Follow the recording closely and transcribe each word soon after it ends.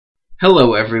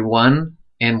Hello everyone,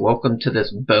 and welcome to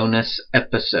this bonus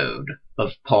episode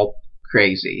of Pulp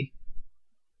Crazy.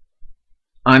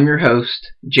 I'm your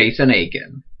host, Jason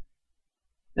Aiken.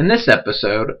 In this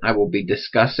episode, I will be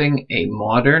discussing a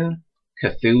modern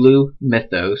Cthulhu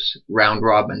Mythos Round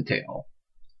Robin tale,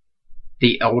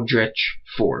 the Eldritch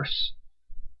Force.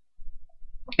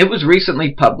 It was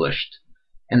recently published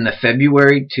in the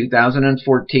February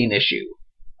 2014 issue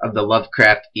of the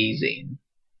Lovecraft EZine.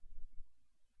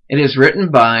 It is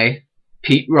written by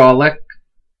Pete Rawlik,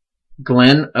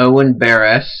 Glenn Owen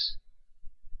Barris,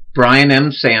 Brian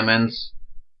M. Sammons,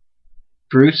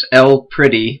 Bruce L.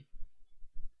 Priddy,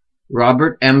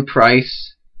 Robert M.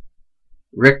 Price,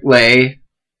 Rick Lay,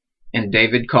 and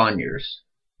David Conyers.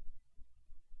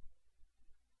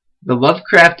 The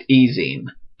Lovecraft EZine,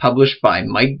 published by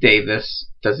Mike Davis,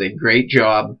 does a great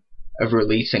job of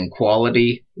releasing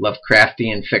quality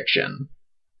Lovecraftian fiction,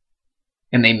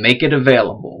 and they make it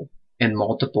available in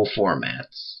multiple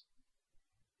formats.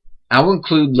 I'll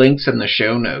include links in the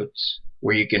show notes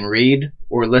where you can read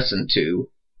or listen to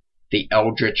the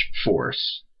Eldritch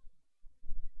Force.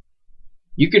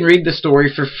 You can read the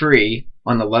story for free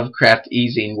on the Lovecraft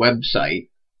EZine website,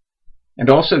 and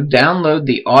also download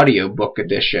the audiobook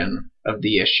edition of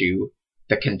the issue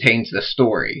that contains the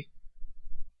story.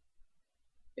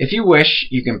 If you wish,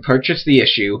 you can purchase the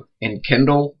issue in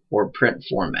Kindle or print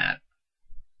format.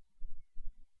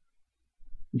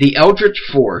 The Eldritch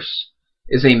Force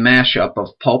is a mashup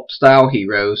of pulp-style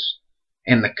heroes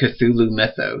and the Cthulhu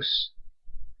mythos,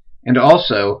 and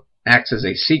also acts as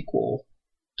a sequel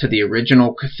to the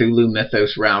original Cthulhu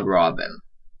Mythos Round Robin,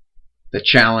 The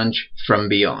Challenge from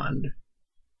Beyond.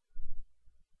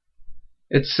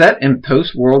 It's set in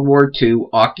post-World War II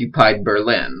occupied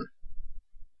Berlin,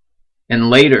 and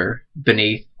later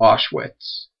beneath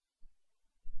Auschwitz.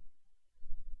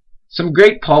 Some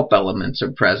great pulp elements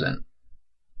are present.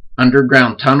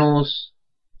 Underground tunnels,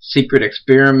 secret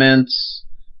experiments,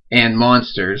 and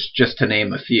monsters, just to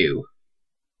name a few.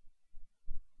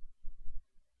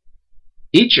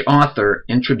 Each author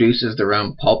introduces their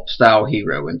own pulp-style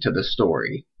hero into the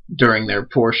story during their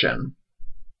portion.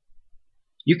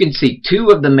 You can see two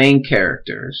of the main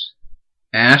characters,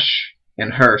 Ash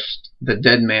and Hurst, the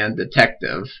dead man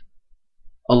detective,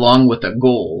 along with a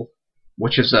ghoul,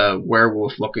 which is a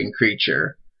werewolf-looking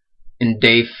creature, in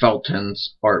Dave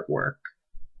Felton's artwork.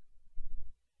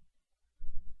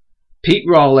 Pete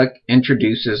Rawlik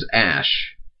introduces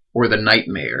Ash, or the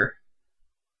Nightmare.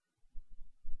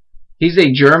 He's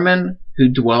a German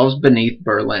who dwells beneath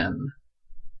Berlin.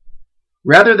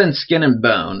 Rather than skin and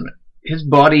bone, his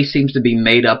body seems to be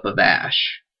made up of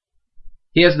ash.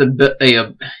 He has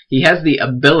the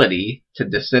ability to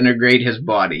disintegrate his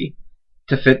body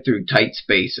to fit through tight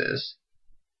spaces.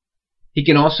 He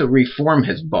can also reform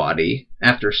his body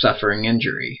after suffering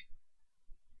injury.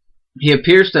 He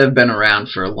appears to have been around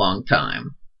for a long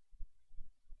time.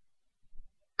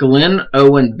 Glenn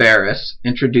Owen Barris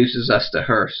introduces us to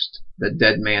Hurst, the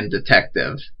dead man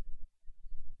detective.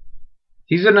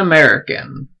 He's an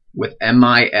American with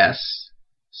MIS,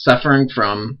 suffering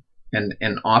from an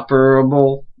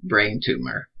inoperable brain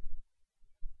tumor.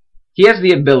 He has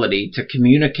the ability to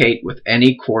communicate with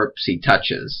any corpse he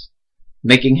touches,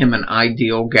 making him an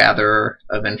ideal gatherer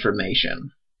of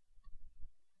information.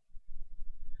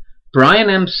 Brian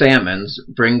M. Sammons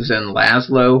brings in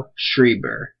Laszlo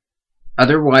Schreiber,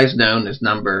 otherwise known as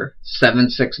number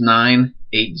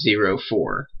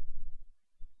 769804.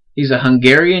 He's a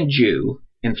Hungarian Jew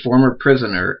and former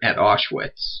prisoner at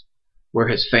Auschwitz, where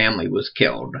his family was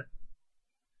killed.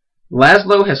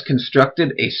 Laszlo has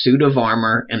constructed a suit of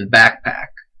armor and backpack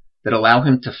that allow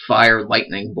him to fire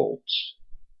lightning bolts.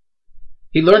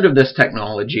 He learned of this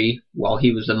technology while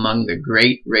he was among the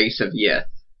great race of Yith.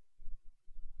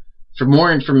 For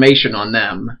more information on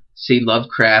them, see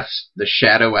Lovecraft's The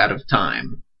Shadow Out of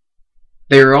Time.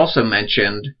 They are also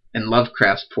mentioned in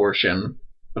Lovecraft's portion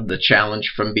of The Challenge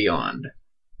from Beyond.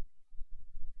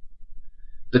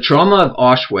 The trauma of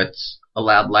Auschwitz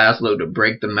allowed Laszlo to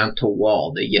break the mental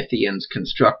wall the Yithians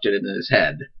constructed in his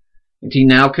head, and he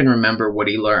now can remember what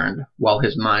he learned while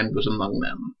his mind was among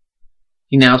them.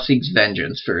 He now seeks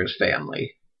vengeance for his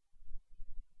family.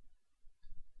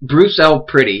 Bruce L.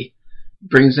 Priddy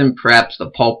brings in perhaps the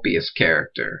pulpiest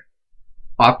character,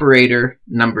 Operator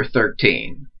Number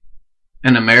 13,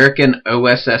 an American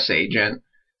OSS agent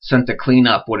sent to clean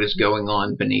up what is going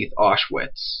on beneath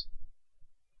Auschwitz.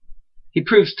 He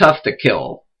proves tough to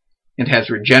kill, and has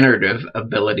regenerative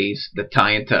abilities that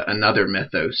tie into another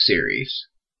Mythos series.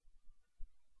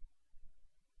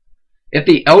 If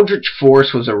the Eldritch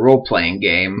Force was a role-playing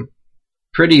game,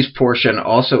 Pretty's portion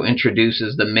also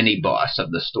introduces the mini-boss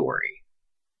of the story,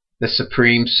 the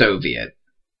Supreme Soviet,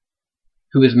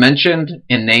 who is mentioned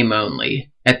in name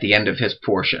only at the end of his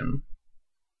portion.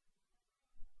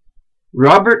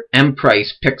 Robert M.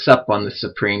 Price picks up on the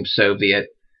Supreme Soviet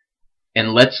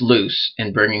and lets loose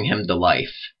in bringing him to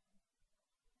life.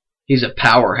 He's a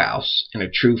powerhouse and a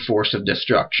true force of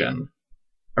destruction,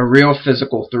 a real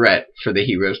physical threat for the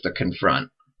heroes to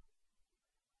confront.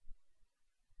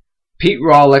 Pete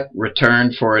Rawlik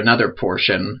returned for another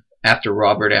portion after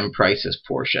Robert M. Price's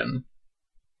portion,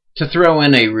 to throw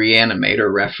in a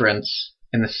Reanimator reference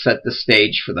and to set the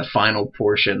stage for the final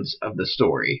portions of the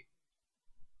story.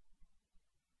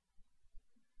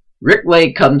 Rick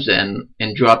Lay comes in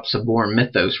and drops some more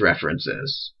Mythos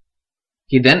references.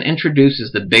 He then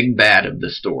introduces the big bad of the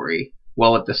story,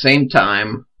 while at the same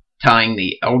time tying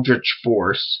the Eldritch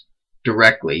Force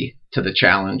directly to the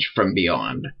challenge from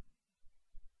beyond.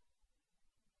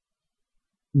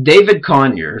 David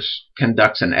Conyers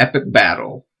conducts an epic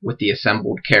battle with the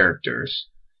assembled characters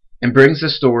and brings the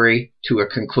story to a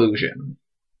conclusion,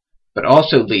 but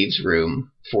also leaves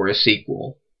room for a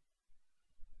sequel.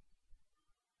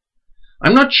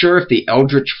 I'm not sure if the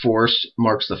Eldritch Force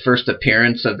marks the first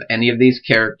appearance of any of these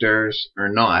characters or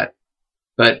not,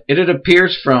 but it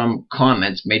appears from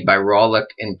comments made by Rawlik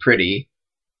and Pretty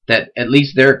that at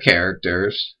least their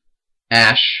characters,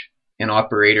 Ash and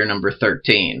Operator Number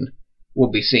 13, will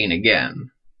be seen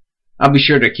again. I'll be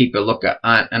sure to keep an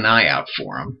eye out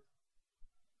for them.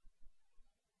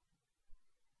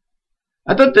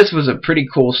 I thought this was a pretty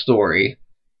cool story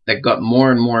that got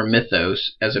more and more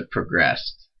mythos as it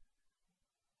progressed.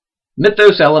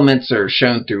 Mythos elements are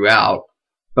shown throughout,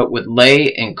 but with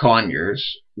Lay and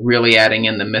Conyers really adding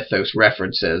in the mythos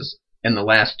references in the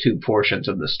last two portions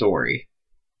of the story.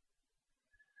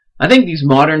 I think these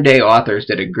modern day authors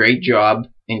did a great job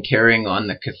in carrying on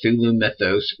the Cthulhu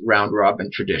Mythos Round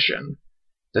Robin tradition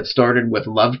that started with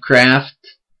Lovecraft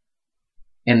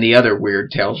and the other Weird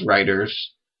Tales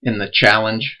writers in the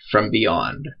Challenge from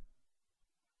Beyond.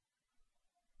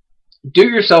 Do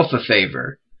yourself a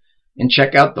favor and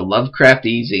check out the Lovecraft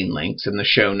EZine links in the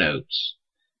show notes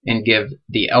and give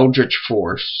the Eldritch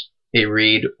Force a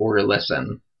read or a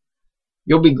listen.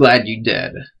 You'll be glad you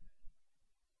did.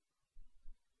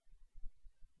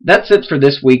 That's it for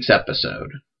this week's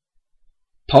episode.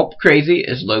 Pulp Crazy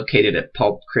is located at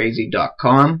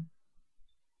pulpcrazy.com.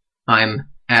 I'm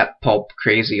at Pulp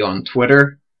Crazy on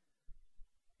Twitter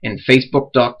and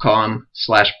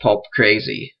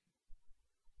facebook.com/pulpcrazy.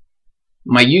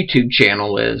 My YouTube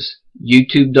channel is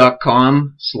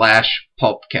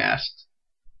youtube.com/pulpcast.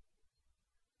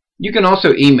 You can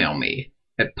also email me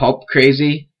at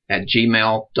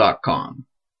pulpcrazy@gmail.com.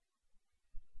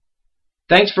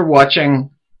 Thanks for watching,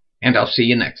 and I'll see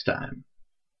you next time.